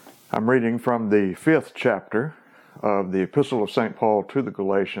I'm reading from the 5th chapter of the Epistle of St. Paul to the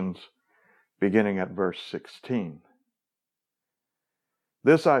Galatians, beginning at verse 16.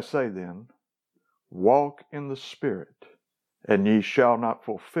 This I say then, walk in the Spirit, and ye shall not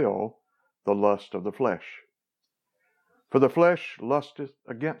fulfill the lust of the flesh. For the flesh lusteth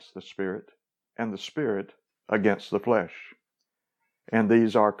against the Spirit, and the Spirit against the flesh. And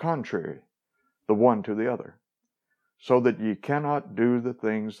these are contrary, the one to the other, so that ye cannot do the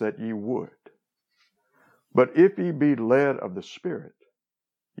things that ye would. But if ye be led of the Spirit,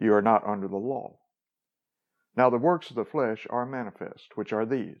 ye are not under the law. Now the works of the flesh are manifest, which are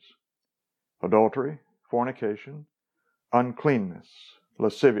these: adultery, fornication, uncleanness,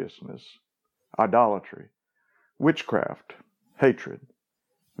 lasciviousness, idolatry, witchcraft, hatred,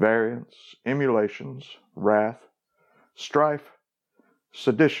 variance, emulations, wrath, strife,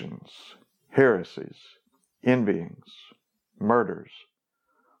 seditions, heresies, envyings, murders,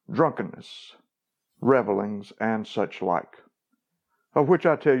 drunkenness, revellings, and such like, of which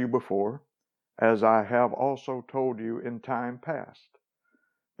I tell you before, as I have also told you in time past,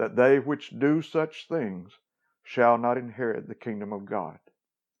 that they which do such things shall not inherit the kingdom of God.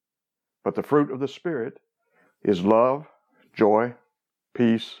 But the fruit of the Spirit is love, joy,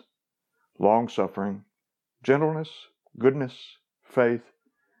 peace, long-suffering, gentleness, goodness, faith,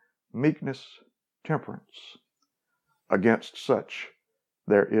 meekness, temperance. Against such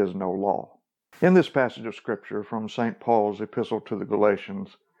there is no law. In this passage of Scripture from St. Paul's epistle to the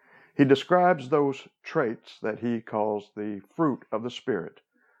Galatians, he describes those traits that he calls the fruit of the Spirit,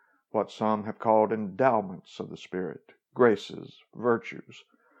 what some have called endowments of the Spirit, graces, virtues,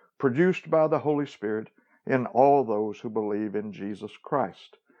 produced by the Holy Spirit in all those who believe in Jesus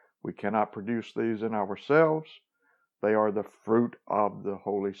Christ. We cannot produce these in ourselves. They are the fruit of the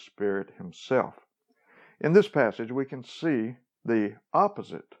Holy Spirit himself. In this passage, we can see the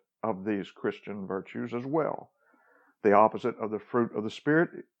opposite of these Christian virtues as well. The opposite of the fruit of the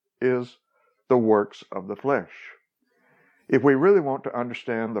Spirit is the works of the flesh. If we really want to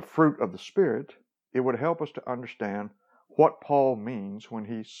understand the fruit of the Spirit, it would help us to understand what Paul means when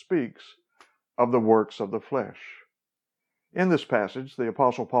he speaks of the works of the flesh. In this passage, the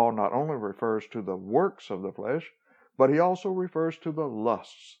Apostle Paul not only refers to the works of the flesh, but he also refers to the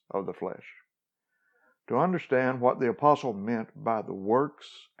lusts of the flesh. To understand what the Apostle meant by the works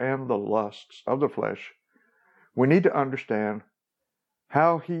and the lusts of the flesh, we need to understand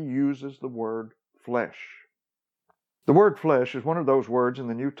how he uses the word flesh. The word flesh is one of those words in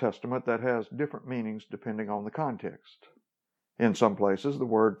the New Testament that has different meanings depending on the context. In some places, the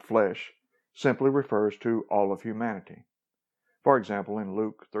word flesh simply refers to all of humanity. For example, in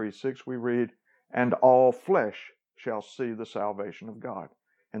Luke 3:6 we read, "And all flesh shall see the salvation of God."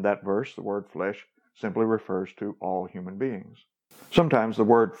 In that verse, the word flesh simply refers to all human beings. Sometimes the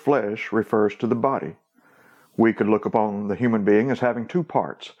word flesh refers to the body. We could look upon the human being as having two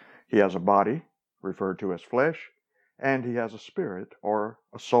parts. He has a body, referred to as flesh, and he has a spirit, or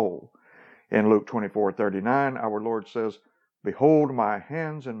a soul. In Luke 24:39, our Lord says, "Behold my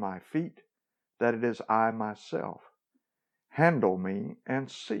hands and my feet, that it is I myself. Handle me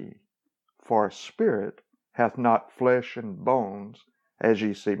and see, for a spirit hath not flesh and bones, as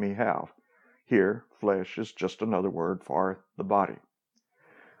ye see me have." Here, flesh is just another word for the body.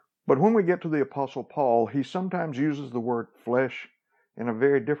 But when we get to the Apostle Paul, he sometimes uses the word flesh in a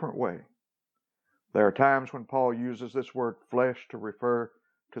very different way. There are times when Paul uses this word flesh to refer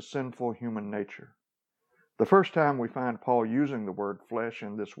to sinful human nature. The first time we find Paul using the word flesh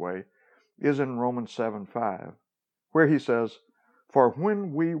in this way is in Romans 7:5, where he says, "For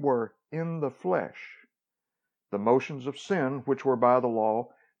when we were in the flesh, the motions of sin which were by the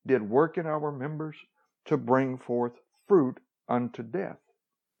law did work in our members to bring forth fruit unto death."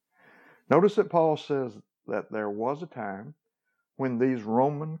 Notice that Paul says that there was a time when these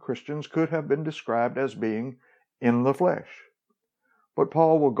Roman Christians could have been described as being in the flesh. But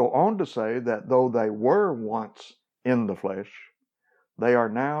Paul will go on to say that though they were once in the flesh, they are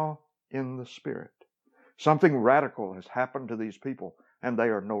now in the Spirit. Something radical has happened to these people, and they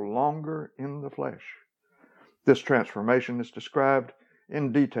are no longer in the flesh. This transformation is described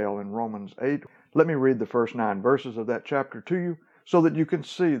in detail in Romans 8. Let me read the first 9 verses of that chapter to you so that you can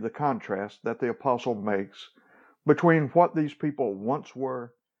see the contrast that the apostle makes between what these people once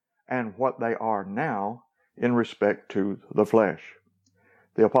were and what they are now in respect to the flesh.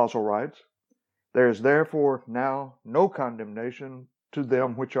 The apostle writes, "There is therefore now no condemnation to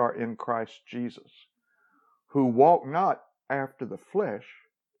them which are in Christ Jesus, who walk not after the flesh,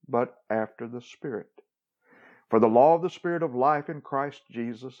 but after the Spirit. For the law of the Spirit of life in Christ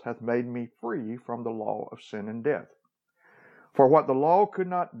Jesus hath made me free from the law of sin and death. For what the law could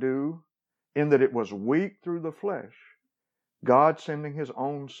not do, in that it was weak through the flesh, God, sending his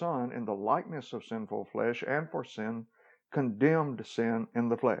own Son in the likeness of sinful flesh and for sin, condemned sin in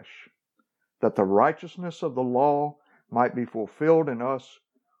the flesh, that the righteousness of the law might be fulfilled in us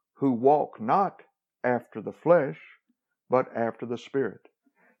who walk not after the flesh, but after the Spirit.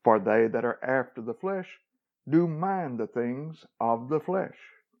 For they that are after the flesh do mind the things of the flesh,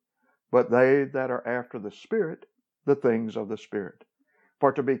 but they that are after the Spirit, the things of the Spirit.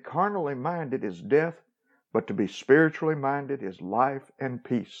 For to be carnally minded is death, but to be spiritually minded is life and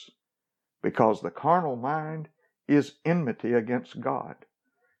peace. Because the carnal mind is enmity against God,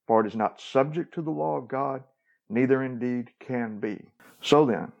 for it is not subject to the law of God, neither indeed can be. So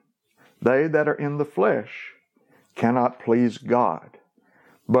then, they that are in the flesh cannot please God.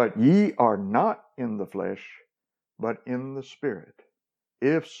 But ye are not in the flesh, but in the Spirit,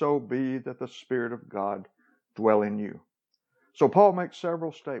 if so be that the Spirit of God dwell in you. So Paul makes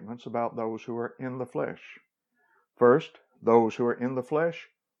several statements about those who are in the flesh. First, those who are in the flesh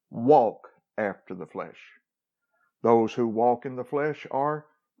walk after the flesh. Those who walk in the flesh are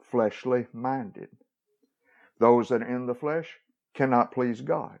fleshly minded. Those that are in the flesh cannot please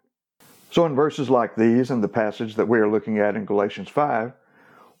God. So in verses like these and the passage that we are looking at in Galatians 5,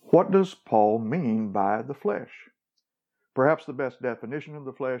 what does Paul mean by the flesh? Perhaps the best definition of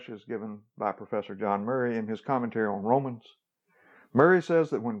the flesh is given by Professor John Murray in his commentary on Romans. Murray says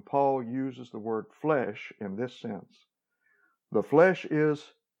that when Paul uses the word flesh in this sense, the flesh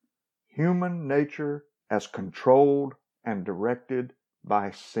is human nature as controlled and directed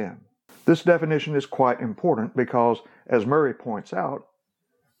by sin. This definition is quite important because, as Murray points out,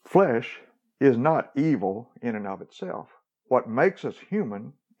 flesh is not evil in and of itself. What makes us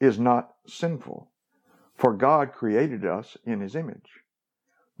human is not sinful, for God created us in his image.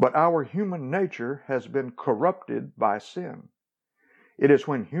 But our human nature has been corrupted by sin. It is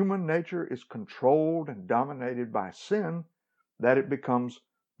when human nature is controlled and dominated by sin that it becomes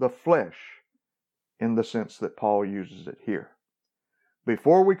the flesh in the sense that Paul uses it here.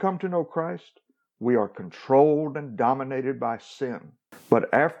 Before we come to know Christ, we are controlled and dominated by sin.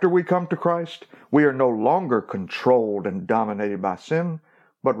 But after we come to Christ, we are no longer controlled and dominated by sin,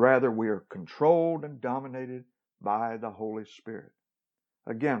 but rather we are controlled and dominated by the Holy Spirit.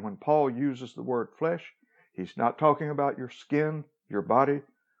 Again, when Paul uses the word flesh, he's not talking about your skin, your body,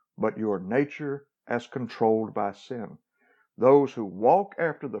 but your nature as controlled by sin. Those who walk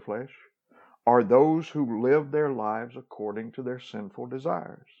after the flesh are those who live their lives according to their sinful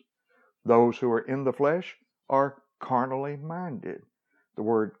desires. Those who are in the flesh are carnally minded. The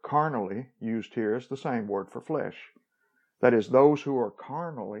word carnally used here is the same word for flesh. That is, those who are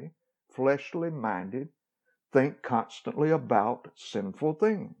carnally, fleshly minded, think constantly about sinful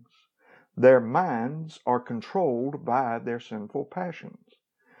things. Their minds are controlled by their sinful passions.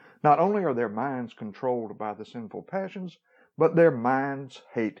 Not only are their minds controlled by the sinful passions, but their minds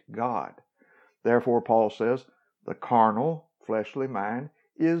hate God. Therefore, Paul says, the carnal, fleshly mind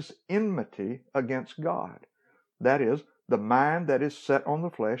is enmity against God. That is, the mind that is set on the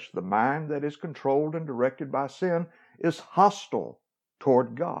flesh, the mind that is controlled and directed by sin, is hostile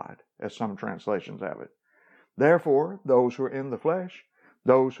toward God, as some translations have it. Therefore, those who are in the flesh,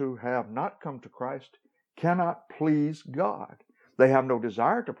 those who have not come to Christ, cannot please God. They have no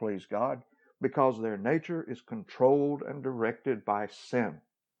desire to please God because their nature is controlled and directed by sin.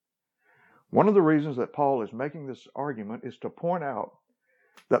 One of the reasons that Paul is making this argument is to point out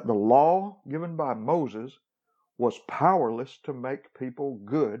that the law given by Moses was powerless to make people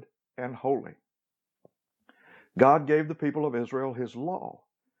good and holy. God gave the people of Israel his law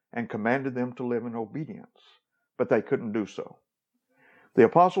and commanded them to live in obedience, but they couldn't do so. The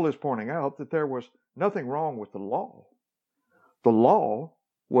apostle is pointing out that there was nothing wrong with the law. The law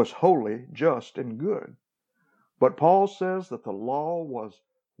was holy, just, and good. But Paul says that the law was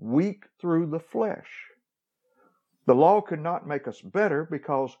weak through the flesh. The law could not make us better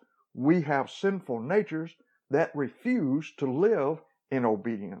because we have sinful natures that refuse to live in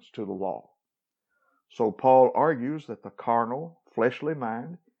obedience to the law. So Paul argues that the carnal, fleshly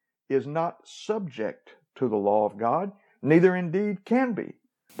mind is not subject to the law of God, neither indeed can be.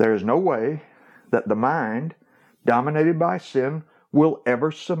 There is no way that the mind, dominated by sin, will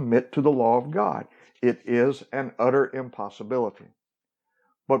ever submit to the law of God. It is an utter impossibility.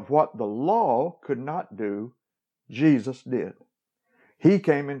 But what the law could not do, Jesus did. He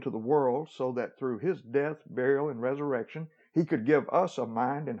came into the world so that through his death, burial, and resurrection, he could give us a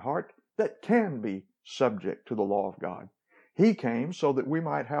mind and heart that can be subject to the law of God. He came so that we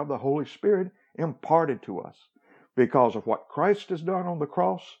might have the Holy Spirit imparted to us. Because of what Christ has done on the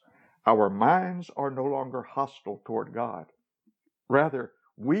cross, our minds are no longer hostile toward God. Rather,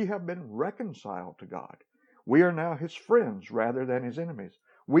 we have been reconciled to God. We are now His friends rather than His enemies.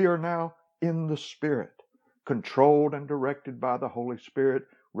 We are now in the Spirit, controlled and directed by the Holy Spirit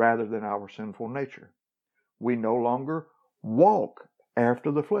rather than our sinful nature. We no longer walk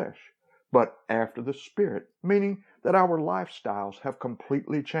after the flesh, but after the Spirit, meaning that our lifestyles have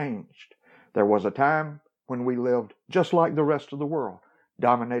completely changed. There was a time when we lived just like the rest of the world,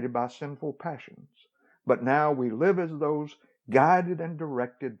 dominated by sinful passions. But now we live as those guided and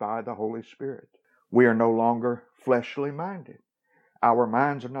directed by the Holy Spirit. We are no longer fleshly minded. Our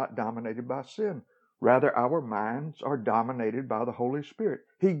minds are not dominated by sin. Rather, our minds are dominated by the Holy Spirit.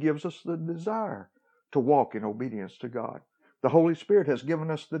 He gives us the desire to walk in obedience to God. The Holy Spirit has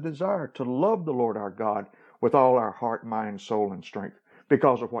given us the desire to love the Lord our God with all our heart, mind, soul, and strength.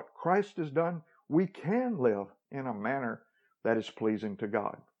 Because of what Christ has done, we can live in a manner that is pleasing to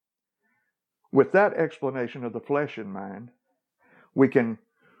God. With that explanation of the flesh in mind, we can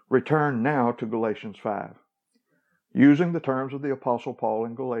return now to Galatians 5. Using the terms of the Apostle Paul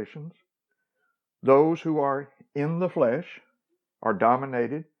in Galatians, those who are in the flesh are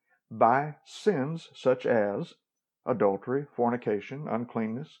dominated by sins such as adultery, fornication,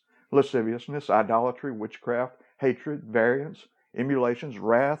 uncleanness, lasciviousness, idolatry, witchcraft, hatred, variance, emulations,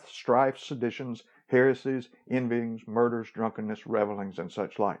 wrath, strife, seditions, heresies, envyings, murders, drunkenness, revelings, and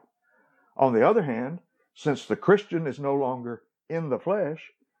such like. On the other hand, since the Christian is no longer in the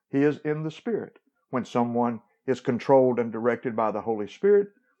flesh, he is in the Spirit. When someone is controlled and directed by the Holy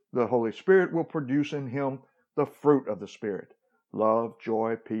Spirit will produce in him the fruit of the Spirit: love,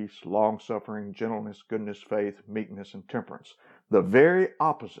 joy, peace, long-suffering, gentleness, goodness, faith, meekness, and temperance. The very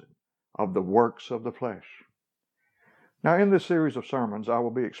opposite of the works of the flesh. Now, in this series of sermons, I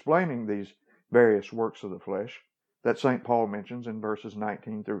will be explaining these various works of the flesh that St. Paul mentions in verses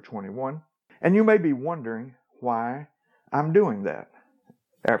 19 through 21. And you may be wondering why I'm doing that.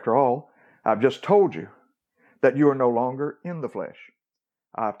 After all, I've just told you that you are no longer in the flesh.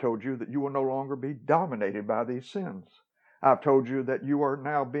 I've told you that you will no longer be dominated by these sins. I've told you that you are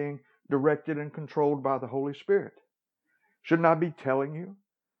now being directed and controlled by the Holy Spirit. Shouldn't I be telling you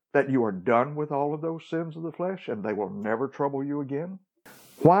that you are done with all of those sins of the flesh and they will never trouble you again?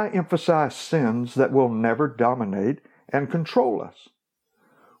 Why emphasize sins that will never dominate and control us?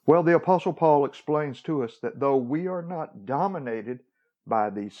 Well, the Apostle Paul explains to us that though we are not dominated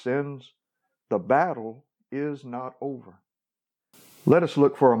by these sins, the battle is not over. Let us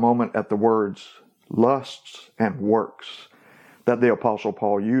look for a moment at the words lusts and works that the Apostle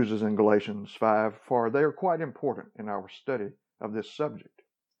Paul uses in Galatians 5, for they are quite important in our study of this subject.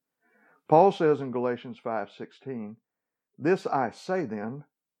 Paul says in Galatians 5:16, "This I say then,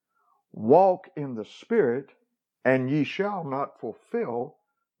 walk in the Spirit, and ye shall not fulfill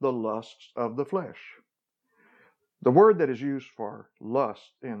the lusts of the flesh." The word that is used for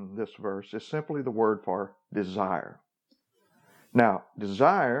lust in this verse is simply the word for desire. Now,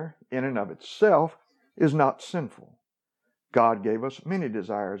 desire in and of itself is not sinful. God gave us many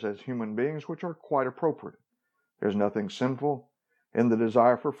desires as human beings which are quite appropriate. There's nothing sinful in the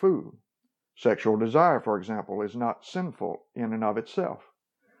desire for food. Sexual desire, for example, is not sinful in and of itself.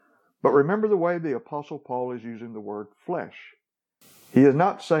 But remember the way the Apostle Paul is using the word flesh. He is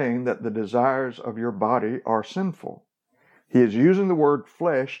not saying that the desires of your body are sinful. He is using the word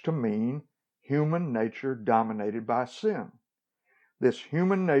flesh to mean human nature dominated by sin. This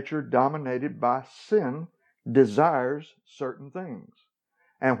human nature dominated by sin desires certain things.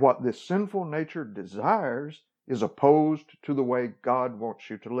 And what this sinful nature desires is opposed to the way God wants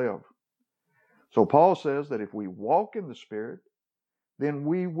you to live. So Paul says that if we walk in the Spirit, then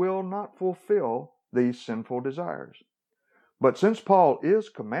we will not fulfill these sinful desires. But since Paul is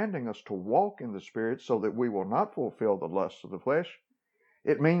commanding us to walk in the Spirit so that we will not fulfill the lusts of the flesh,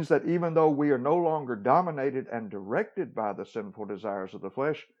 it means that even though we are no longer dominated and directed by the sinful desires of the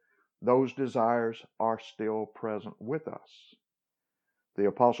flesh, those desires are still present with us. The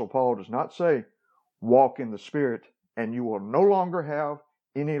Apostle Paul does not say, walk in the Spirit and you will no longer have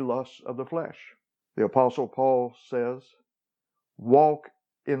any lusts of the flesh. The Apostle Paul says, walk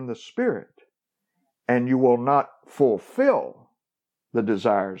in the Spirit and you will not fulfill the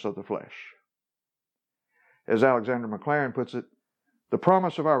desires of the flesh. As Alexander McLaren puts it, the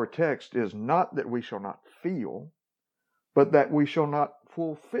promise of our text is not that we shall not feel, but that we shall not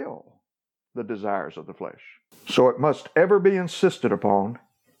fulfill the desires of the flesh. So it must ever be insisted upon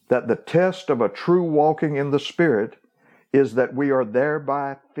that the test of a true walking in the Spirit is that we are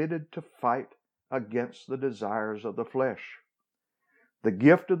thereby fitted to fight against the desires of the flesh. The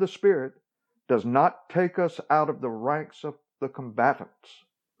gift of the Spirit does not take us out of the ranks of the combatants,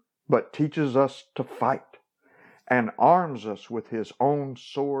 but teaches us to fight. and arms us with his own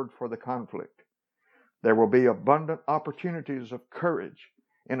sword for the conflict. There will be abundant opportunities of courage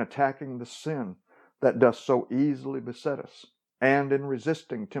in attacking the sin that does so easily beset us, and in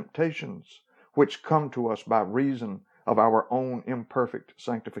resisting temptations which come to us by reason of our own imperfect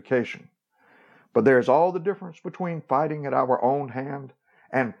sanctification. But there is all the difference between fighting at our own hand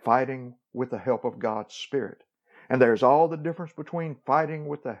and fighting with the help of God's Spirit. And there's all the difference between fighting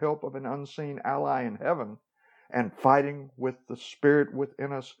with the help of an unseen ally in heaven and fighting with the Spirit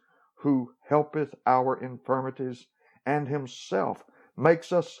within us, who helpeth our infirmities, and himself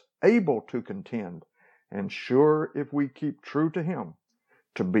makes us able to contend, and sure, if we keep true to him,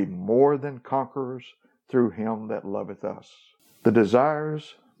 to be more than conquerors through him that loveth us. The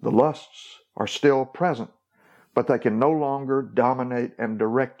desires, the lusts, are still present, but they can no longer dominate and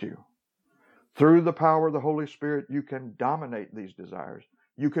direct you. Through the power of the Holy Spirit, you can dominate these desires.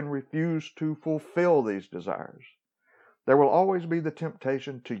 You can refuse to fulfill these desires. There will always be the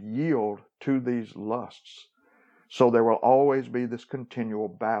temptation to yield to these lusts. So there will always be this continual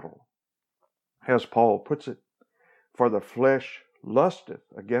battle. As Paul puts it, for the flesh lusteth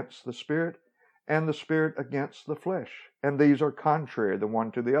against the Spirit, and the Spirit against the flesh. And these are contrary the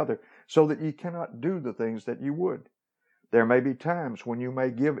one to the other, so that ye cannot do the things that you would. There may be times when you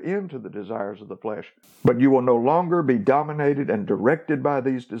may give in to the desires of the flesh, but you will no longer be dominated and directed by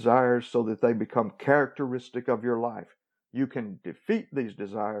these desires so that they become characteristic of your life. You can defeat these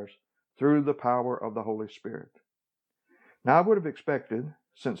desires through the power of the Holy Spirit. Now, I would have expected,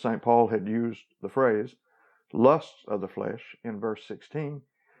 since St. Paul had used the phrase, lusts of the flesh, in verse 16,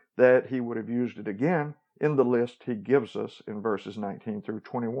 that he would have used it again in the list he gives us in verses 19 through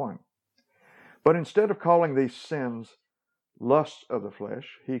 21. But instead of calling these sins lusts of the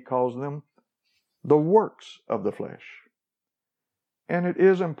flesh, he calls them the works of the flesh. And it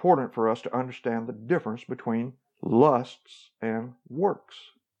is important for us to understand the difference between lusts and works.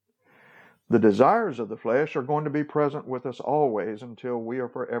 The desires of the flesh are going to be present with us always until we are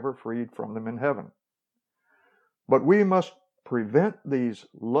forever freed from them in heaven. But we must prevent these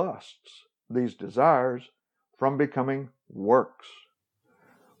lusts, these desires, from becoming works.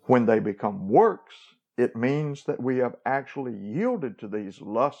 When they become works, it means that we have actually yielded to these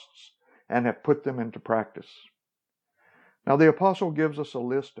lusts and have put them into practice. Now, the apostle gives us a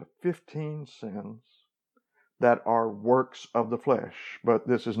list of 15 sins that are works of the flesh, but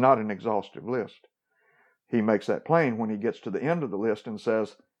this is not an exhaustive list. He makes that plain when he gets to the end of the list and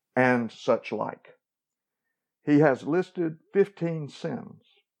says, and such like. He has listed 15 sins,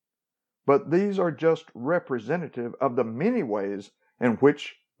 but these are just representative of the many ways in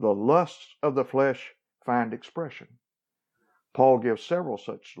which the lusts of the flesh find expression. Paul gives several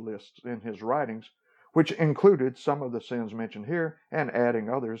such lists in his writings, which included some of the sins mentioned here and adding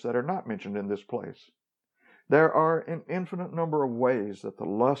others that are not mentioned in this place. There are an infinite number of ways that the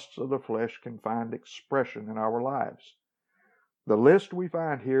lusts of the flesh can find expression in our lives. The list we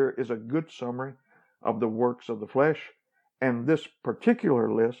find here is a good summary of the works of the flesh, and this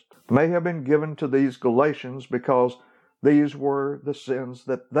particular list may have been given to these Galatians because these were the sins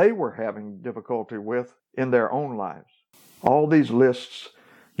that they were having difficulty with in their own lives. All these lists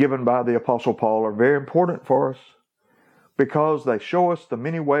given by the Apostle Paul are very important for us because they show us the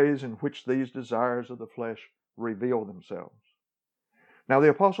many ways in which these desires of the flesh reveal themselves. Now, the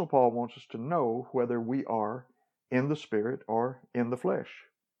Apostle Paul wants us to know whether we are in the Spirit or in the flesh.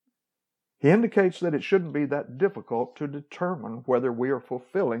 He indicates that it shouldn't be that difficult to determine whether we are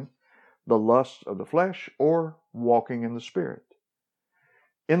fulfilling the lusts of the flesh or walking in the Spirit.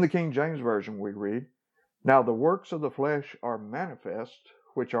 In the King James Version we read, now the works of the flesh are manifest,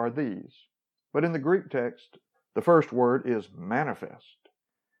 which are these. But in the Greek text, the first word is manifest.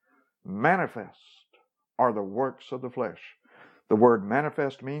 Manifest are the works of the flesh. The word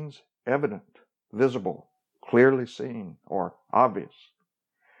manifest means evident, visible, clearly seen, or obvious.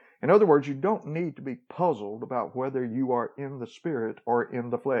 In other words, you don't need to be puzzled about whether you are in the Spirit or in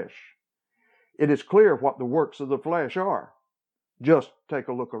the flesh. It is clear what the works of the flesh are. Just take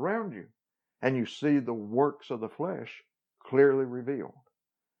a look around you, and you see the works of the flesh clearly revealed.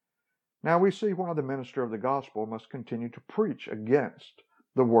 Now we see why the minister of the gospel must continue to preach against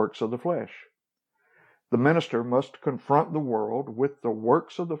the works of the flesh. The minister must confront the world with the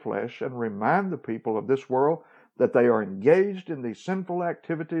works of the flesh and remind the people of this world that they are engaged in these sinful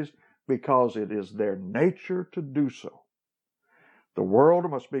activities because it is their nature to do so. The world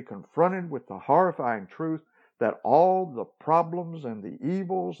must be confronted with the horrifying truth that all the problems and the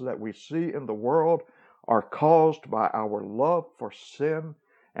evils that we see in the world are caused by our love for sin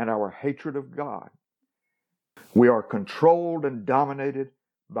and our hatred of God. We are controlled and dominated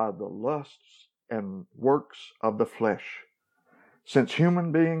by the lusts and works of the flesh. Since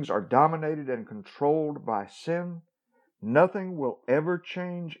human beings are dominated and controlled by sin, nothing will ever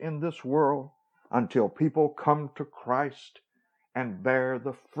change in this world until people come to Christ and bear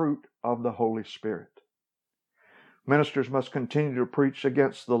the fruit of the Holy Spirit. Ministers must continue to preach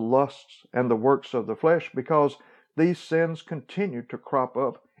against the lusts and the works of the flesh because these sins continue to crop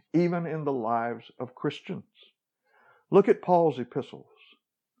up even in the lives of Christians. Look at Paul's epistles.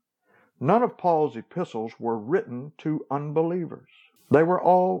 None of Paul's epistles were written to unbelievers. They were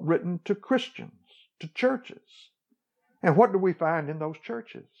all written to Christians, to churches. And what do we find in those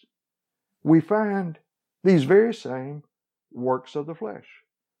churches? We find these very same works of the flesh.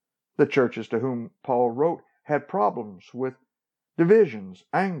 The churches to whom Paul wrote had problems with divisions,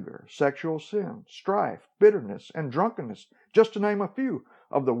 anger, sexual sin, strife, bitterness, and drunkenness, just to name a few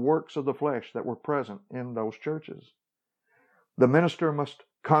of the works of the flesh that were present in those churches. The minister must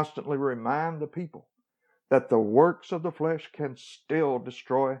constantly remind the people that the works of the flesh can still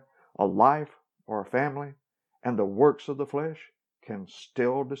destroy a life or a family, and the works of the flesh can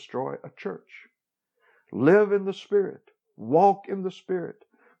still destroy a church. Live in the Spirit, walk in the Spirit,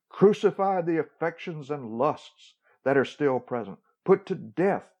 crucify the affections and lusts that are still present. Put to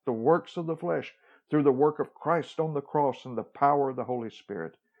death the works of the flesh through the work of Christ on the cross and the power of the Holy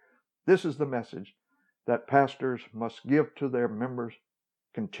Spirit. This is the message that pastors must give to their members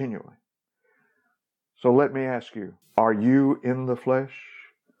continually. So let me ask you, are you in the flesh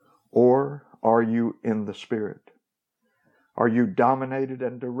or are you in the Spirit? Are you dominated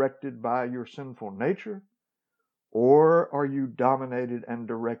and directed by your sinful nature, or are you dominated and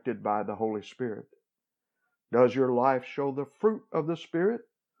directed by the Holy Spirit? Does your life show the fruit of the Spirit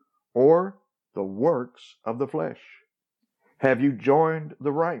or the works of the flesh? Have you joined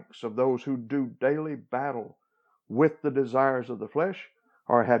the ranks of those who do daily battle with the desires of the flesh,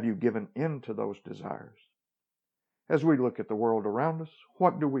 or have you given in to those desires? As we look at the world around us,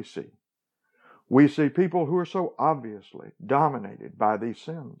 what do we see? We see people who are so obviously dominated by these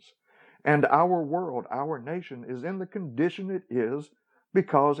sins. And our world, our nation, is in the condition it is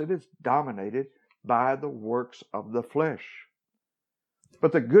because it is dominated by the works of the flesh.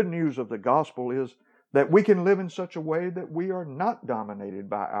 But the good news of the gospel is that we can live in such a way that we are not dominated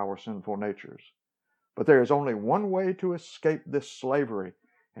by our sinful natures. But there is only one way to escape this slavery,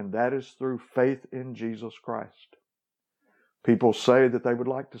 and that is through faith in Jesus Christ. People say that they would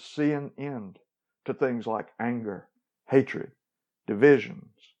like to see an end to things like anger, hatred,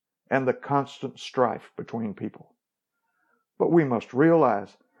 divisions, and the constant strife between people. But we must realize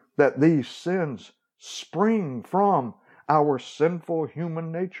that these sins spring from our sinful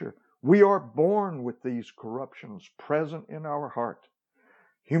human nature. We are born with these corruptions present in our heart.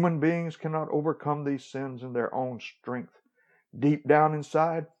 Human beings cannot overcome these sins in their own strength. Deep down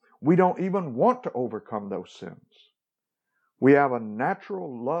inside, we don't even want to overcome those sins. We have a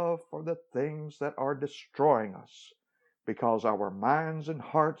natural love for the things that are destroying us because our minds and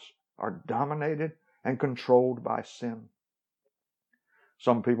hearts are dominated and controlled by sin.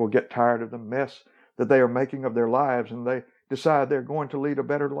 Some people get tired of the mess that they are making of their lives and they decide they're going to lead a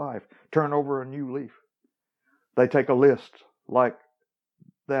better life, turn over a new leaf. They take a list like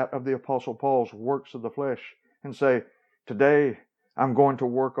that of the Apostle Paul's works of the flesh and say, today I'm going to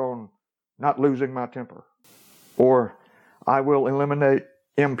work on not losing my temper, or I will eliminate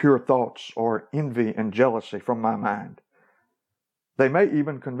impure thoughts or envy and jealousy from my mind. They may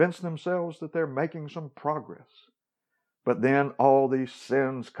even convince themselves that they're making some progress. But then all these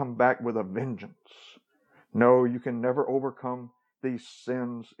sins come back with a vengeance. No, you can never overcome these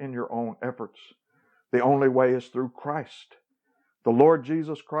sins in your own efforts. The only way is through Christ. The Lord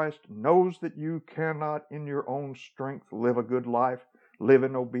Jesus Christ knows that you cannot in your own strength live a good life, live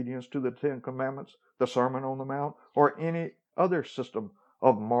in obedience to the Ten Commandments, the Sermon on the Mount, or any other system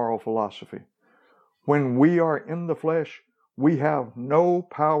of moral philosophy. When we are in the flesh, we have no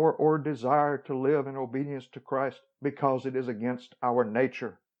power or desire to live in obedience to Christ because it is against our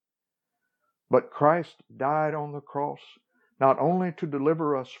nature. But Christ died on the cross not only to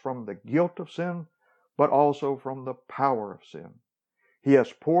deliver us from the guilt of sin, but also from the power of sin. He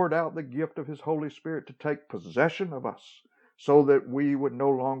has poured out the gift of His Holy Spirit to take possession of us so that we would no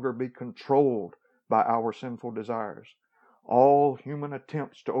longer be controlled by our sinful desires. All human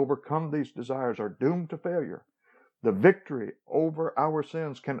attempts to overcome these desires are doomed to failure. The victory over our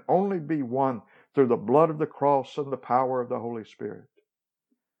sins can only be won through the blood of the cross and the power of the Holy Spirit.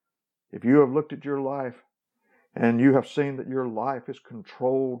 If you have looked at your life and you have seen that your life is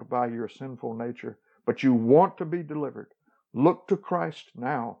controlled by your sinful nature, but you want to be delivered, look to Christ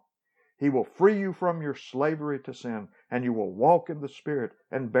now. He will free you from your slavery to sin, and you will walk in the Spirit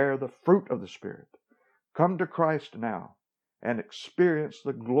and bear the fruit of the Spirit. Come to Christ now and experience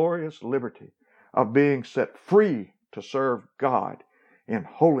the glorious liberty of being set free to serve God in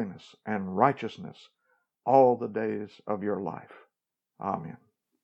holiness and righteousness all the days of your life. Amen.